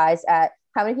surprised at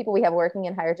how many people we have working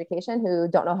in higher education who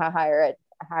don't know how higher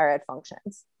ed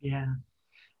functions.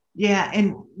 Yeah.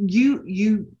 And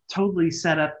you totally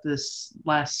set up this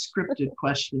last scripted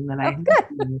question that I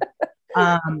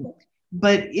had.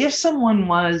 But if someone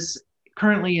was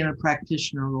currently in a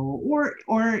practitioner role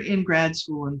or in grad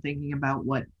school and thinking about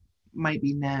what might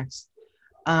be next,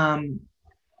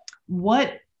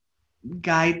 what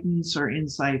guidance or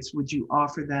insights would you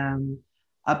offer them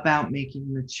about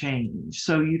making the change?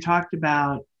 So you talked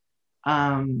about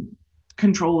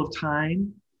control of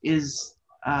time is,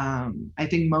 I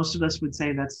think most of us would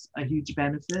say that's a huge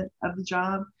benefit of the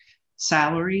job.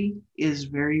 Salary is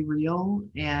very real,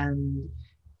 and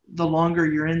the longer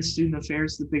you're in student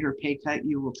affairs, the bigger pay cut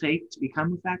you will take to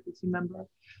become a faculty member.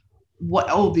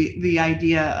 The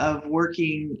idea of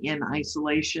working in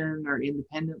isolation or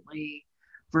independently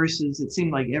versus it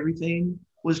seemed like everything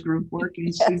was group work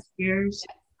in student affairs.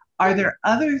 Are there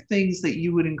other things that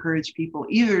you would encourage people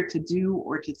either to do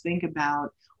or to think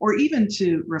about, or even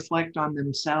to reflect on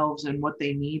themselves and what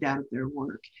they need out of their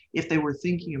work if they were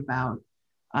thinking about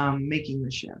making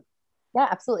the shift? Yeah,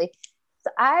 absolutely.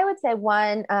 So I would say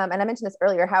one, and I mentioned this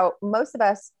earlier, how most of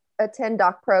us attend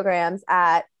doc programs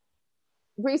at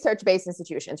research-based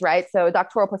institutions, right? So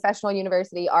doctoral professional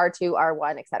university, R2,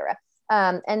 R1, et cetera.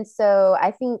 And so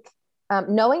I think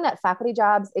knowing that faculty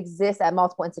jobs exist at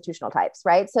multiple institutional types,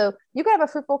 right? So you can have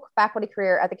a fruitful faculty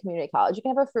career at the community college. You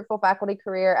can have a fruitful faculty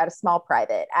career at a small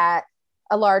private, at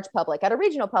a large public, at a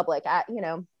regional public, at,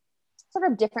 sort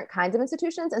of different kinds of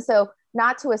institutions. And so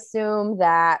not to assume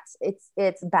that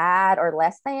it's bad or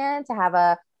less than to have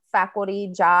a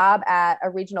faculty job at a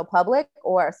regional public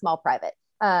or a small private.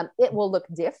 It will look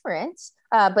different,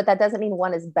 but that doesn't mean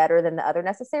one is better than the other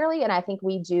necessarily. And I think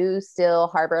we do still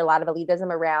harbor a lot of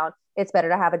elitism around it's better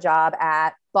to have a job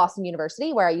at Boston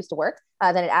University, where I used to work,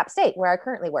 than at App State, where I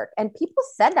currently work. And people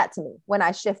said that to me when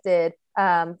I shifted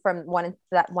from one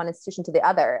institution to the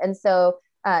other. And so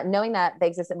knowing that they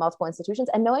exist at multiple institutions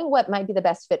and knowing what might be the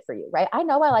best fit for you, right? I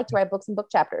know I like to write books and book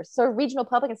chapters. So a regional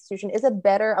public institution is a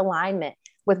better alignment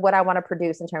with what I want to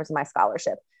produce in terms of my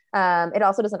scholarship. It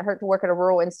also doesn't hurt to work at a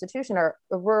rural institution or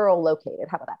a rural located,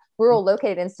 how about that? Rural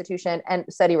located institution and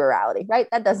study rurality, right?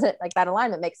 That doesn't, like, that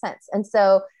alignment makes sense. And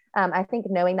so I think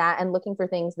knowing that and looking for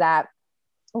things that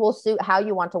will suit how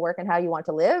you want to work and how you want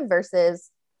to live versus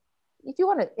if you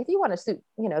want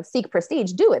to seek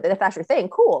prestige, do it. If that's your thing,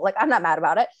 cool. Like, I'm not mad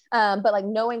about it. But like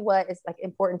knowing what is like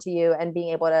important to you and being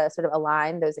able to sort of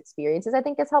align those experiences, I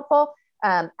think is helpful.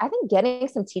 I think getting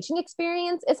some teaching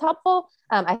experience is helpful.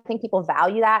 I think people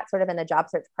value that sort of in the job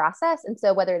search process. And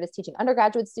so whether it is teaching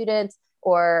undergraduate students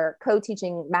or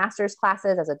co-teaching master's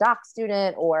classes as a doc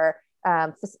student or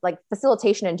like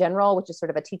facilitation in general, which is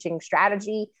sort of a teaching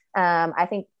strategy. I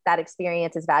think that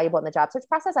experience is valuable in the job search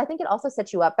process. I think it also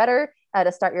sets you up better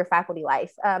to start your faculty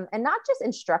life, and not just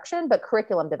instruction, but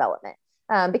curriculum development.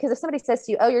 Because if somebody says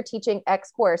to you, oh, you're teaching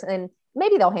X course, and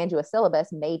maybe they'll hand you a syllabus,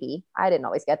 maybe. I didn't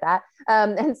always get that.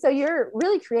 And so you're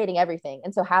really creating everything.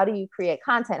 And so how do you create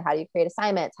content? How do you create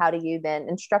assignments? How do you then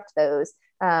instruct those?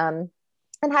 And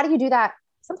how do you do that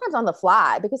sometimes on the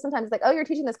fly? Because sometimes it's like, oh, you're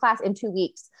teaching this class in 2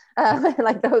 weeks,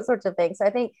 like those sorts of things. So I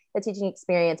think the teaching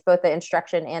experience, both the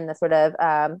instruction and the sort of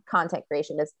content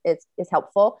creation is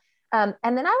helpful. And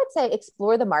then I would say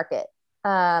explore the market.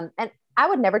 And I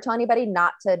would never tell anybody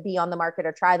not to be on the market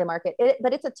or try the market,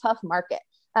 but it's a tough market.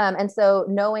 And so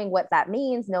knowing what that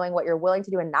means, knowing what you're willing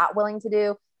to do and not willing to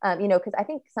do, because I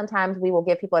think sometimes we will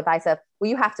give people advice of, well,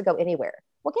 you have to go anywhere.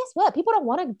 Well, guess what? People don't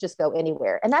want to just go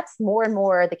anywhere. And that's more and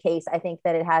more the case, I think,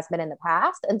 that it has been in the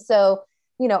past. And so,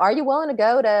 are you willing to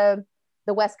go to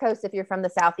the West Coast if you're from the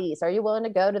Southeast? Are you willing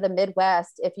to go to the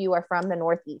Midwest if you are from the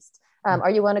Northeast? Are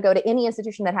you willing to go to any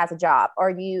institution that has a job?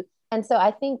 And so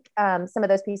I think some of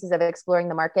those pieces of exploring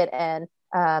the market and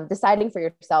deciding for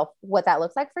yourself what that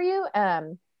looks like for you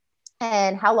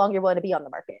and how long you're willing to be on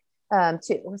the market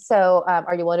too. So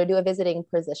are you willing to do a visiting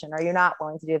position? Are you not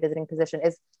willing to do a visiting position?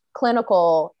 Is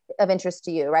clinical of interest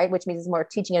to you, right? Which means it's more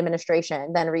teaching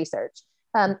administration than research.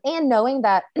 And knowing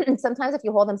that sometimes if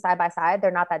you hold them side by side,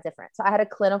 they're not that different. So I had a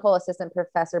clinical assistant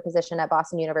professor position at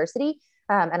Boston University,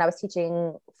 and I was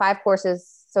teaching 5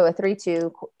 courses, so a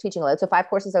 3-2 teaching load, so 5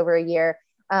 courses over a year.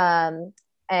 And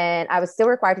I was still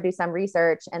required to do some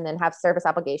research and then have service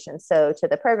obligations. So to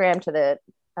the program, to the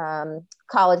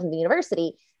college and the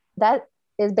university, that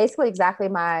is basically exactly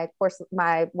my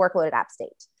workload at App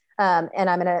State. And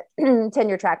I'm in a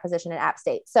tenure track position at App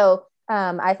State. So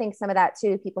I think some of that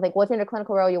too, people think, well, if you're in a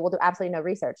clinical role, you will do absolutely no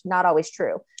research. Not always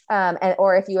true.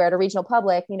 Or if you're at a regional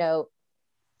public,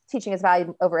 teaching is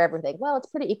valued over everything. Well, it's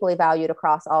pretty equally valued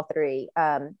across all 3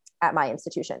 at my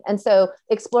institution. And so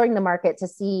exploring the market to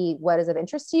see what is of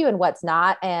interest to you and what's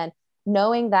not, and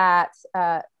knowing that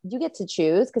you get to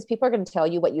choose, because people are going to tell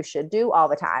you what you should do all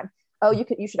the time. Oh,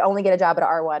 you should only get a job at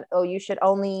R1. Oh, you should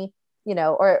only,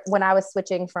 or when I was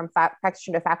switching from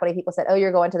practitioner to faculty, people said, oh,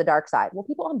 you're going to the dark side. Well,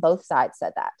 people on both sides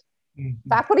said that. Mm-hmm.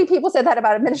 Faculty people said that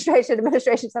about administration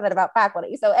said that about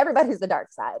faculty. So everybody's the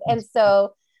dark side. And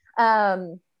so,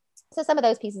 so some of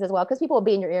those pieces as well, because people will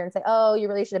be in your ear and say, oh, you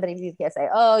really should have been a UPSA.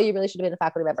 Oh, you really should have been a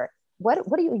faculty member. What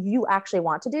do you actually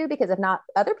want to do? Because if not,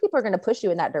 other people are going to push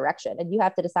you in that direction, and you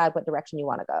have to decide what direction you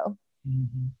want to go.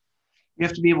 Mm-hmm. You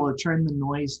have to be able to turn the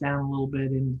noise down a little bit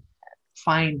and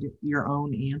find your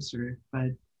own answer.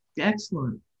 But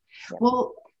excellent. Yeah.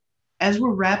 Well, as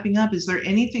we're wrapping up, is there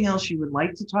anything else you would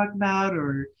like to talk about,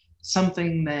 or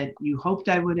something that you hoped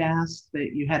I would ask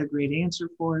that you had a great answer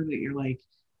for, that you're like,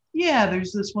 yeah,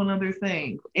 there's this one other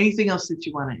thing? Anything else that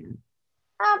you want to add?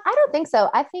 I don't think so.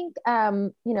 I think,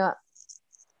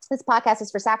 this podcast is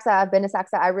for SACSA. I've been to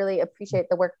SACSA. I really appreciate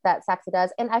the work that SACSA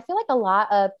does. And I feel like a lot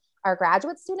of our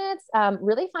graduate students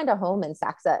really find a home in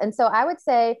SACSA. And so I would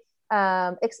say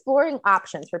exploring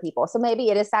options for people. So maybe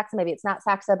it is SACSA, maybe it's not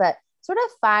SACSA, but sort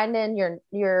of finding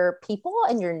your people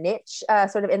and your niche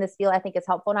sort of in this field, I think is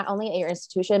helpful, not only at your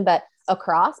institution, but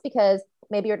across, because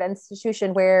maybe you're at an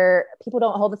institution where people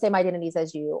don't hold the same identities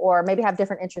as you, or maybe have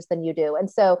different interests than you do. And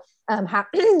so how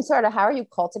are you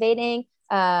cultivating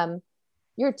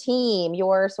your team,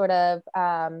 your sort of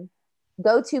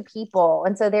go-to people?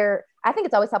 And so I think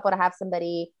it's always helpful to have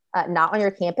somebody not on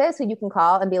your campus who you can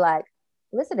call and be like,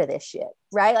 listen to this shit,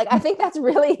 right? Like, I think that's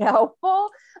really helpful.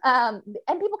 And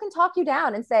people can talk you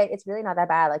down and say, it's really not that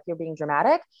bad. Like, you're being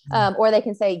dramatic. Or they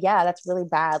can say, yeah, that's really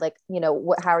bad. Like,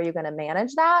 how are you going to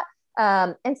manage that?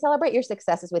 And celebrate your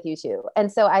successes with you too.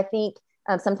 And so I think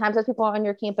sometimes those people are on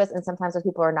your campus and sometimes those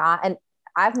people are not. And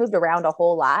I've moved around a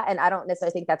whole lot, and I don't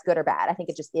necessarily think that's good or bad. I think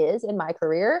it just is in my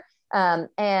career.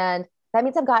 And that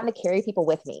means I've gotten to carry people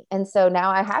with me. And so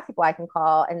now I have people I can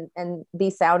call and be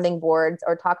sounding boards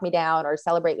or talk me down or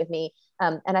celebrate with me.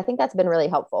 And I think that's been really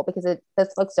helpful, because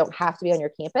those folks don't have to be on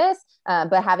your campus,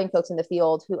 but having folks in the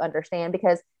field who understand,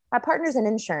 because my partner's in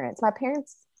insurance, my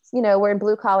parents, were in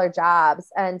blue collar jobs.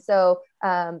 And so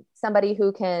somebody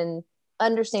who can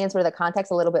understand sort of the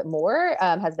context a little bit more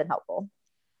has been helpful.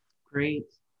 Great.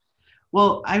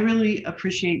 Well, I really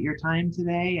appreciate your time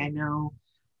today. I know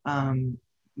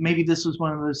maybe this was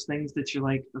one of those things that you're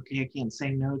like, okay, I can't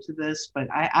say no to this, but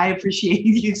I appreciate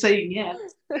you saying yes.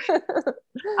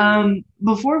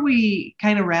 Before we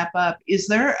kind of wrap up, is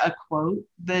there a quote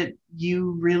that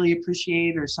you really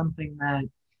appreciate, or something that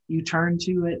you turn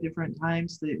to at different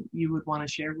times that you would want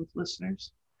to share with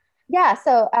listeners? Yeah.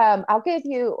 So I'll give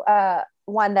you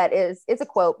one that is a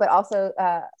quote, but also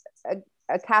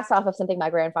a cast off of something my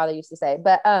grandfather used to say.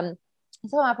 But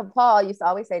so my Paul used to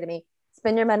always say to me,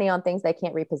 spend your money on things they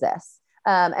can't repossess.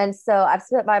 And so I've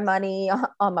spent my money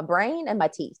on my brain and my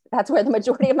teeth. That's where the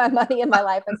majority of my money in my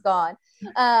life has gone.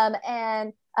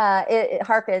 And it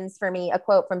harkens for me a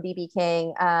quote from B.B.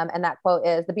 King. And that quote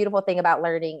is, the beautiful thing about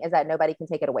learning is that nobody can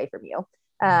take it away from you.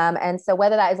 And so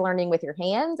whether that is learning with your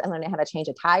hands and learning how to change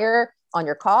a tire on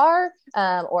your car,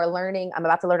 or learning, I'm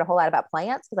about to learn a whole lot about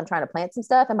plants because I'm trying to plant some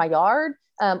stuff in my yard,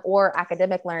 or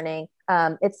academic learning.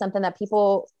 It's something that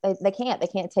people, they can't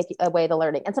take away the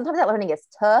learning. And sometimes that learning is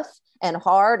tough and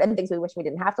hard and things we wish we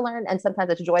didn't have to learn. And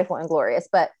sometimes it's joyful and glorious,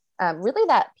 but really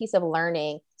that piece of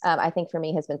learning, I think for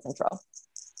me has been central.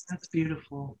 That's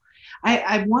beautiful.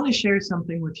 I want to share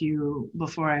something with you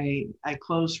before I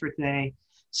close for today.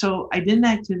 So I did an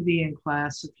activity in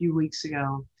class a few weeks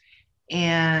ago,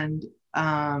 and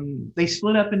they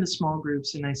split up into small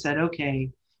groups, and I said, okay,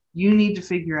 you need to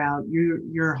figure out,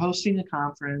 you're hosting a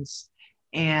conference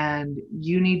and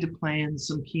you need to plan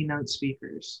some keynote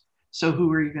speakers. So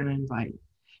who are you going to invite?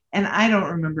 And I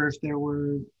don't remember if there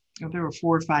were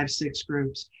 4, 5, 6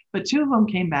 groups, but 2 of them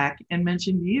came back and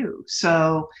mentioned you.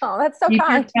 So that's so keep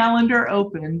kind. your calendar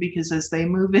open, because as they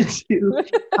move into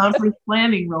conference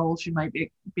planning roles, you might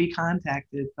be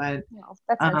contacted. But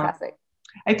that's fantastic.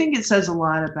 I think it says a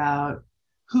lot about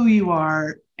who you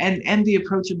are and the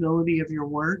approachability of your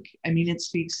work. I mean, it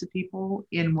speaks to people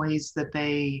in ways that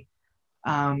they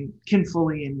can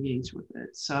fully engage with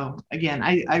it. So again,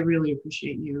 I really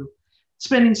appreciate you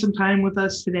spending some time with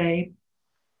us today.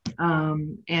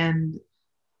 And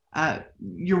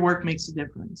your work makes a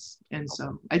difference. And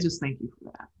so I just thank you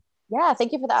for that. Yeah,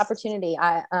 thank you for the opportunity.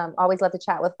 I always love to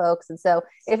chat with folks. And so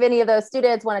if any of those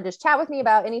students want to just chat with me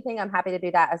about anything, I'm happy to do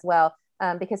that as well.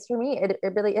 Because for me, it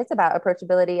really is about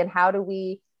approachability and how do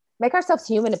we make ourselves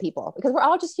human to people, because we're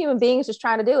all just human beings just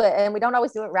trying to do it, and we don't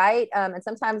always do it right. And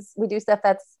sometimes we do stuff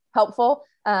that's helpful.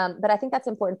 But I think that's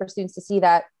important for students to see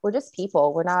that we're just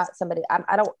people. We're not somebody,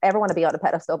 I don't ever want to be on a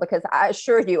pedestal, because I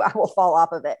assure you I will fall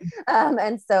off of it.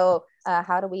 And so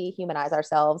how do we humanize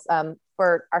ourselves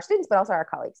for our students, but also our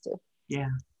colleagues too? Yeah,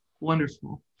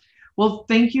 wonderful. Well,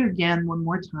 thank you again one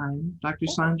more time, Dr.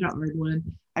 Sonja Ardoin.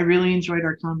 I really enjoyed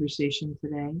our conversation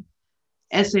today.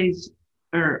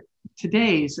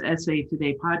 Today's Essay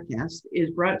Today podcast is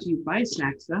brought to you by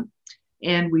SACSA,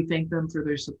 and we thank them for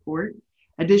their support.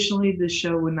 Additionally, this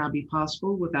show would not be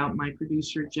possible without my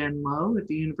producer, Jen Lowe at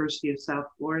the University of South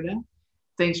Florida.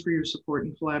 Thanks for your support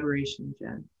and collaboration,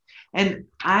 Jen. And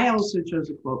I also chose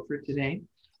a quote for today.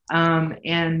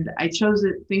 And I chose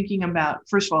it thinking about,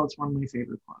 first of all, it's one of my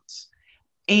favorite quotes.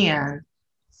 And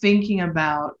thinking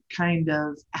about kind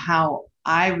of how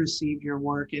I receive your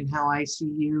work and how I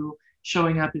see you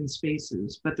showing up in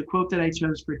spaces. But the quote that I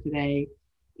chose for today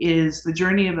is the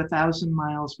journey of 1,000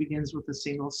 miles begins with a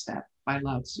single step by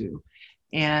Lao Tzu.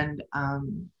 And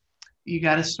you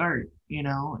got to start,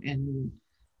 and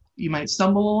you might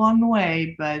stumble along the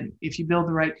way, but if you build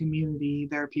the right community,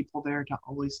 there are people there to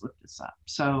always lift us up.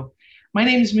 So my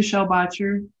name is Michelle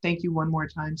Boettcher. Thank you one more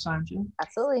time, Sonja.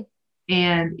 Absolutely.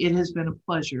 And it has been a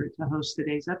pleasure to host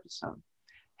today's episode.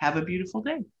 Have a beautiful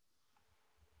day.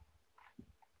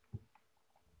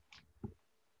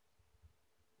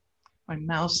 My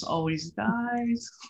mouse always dies.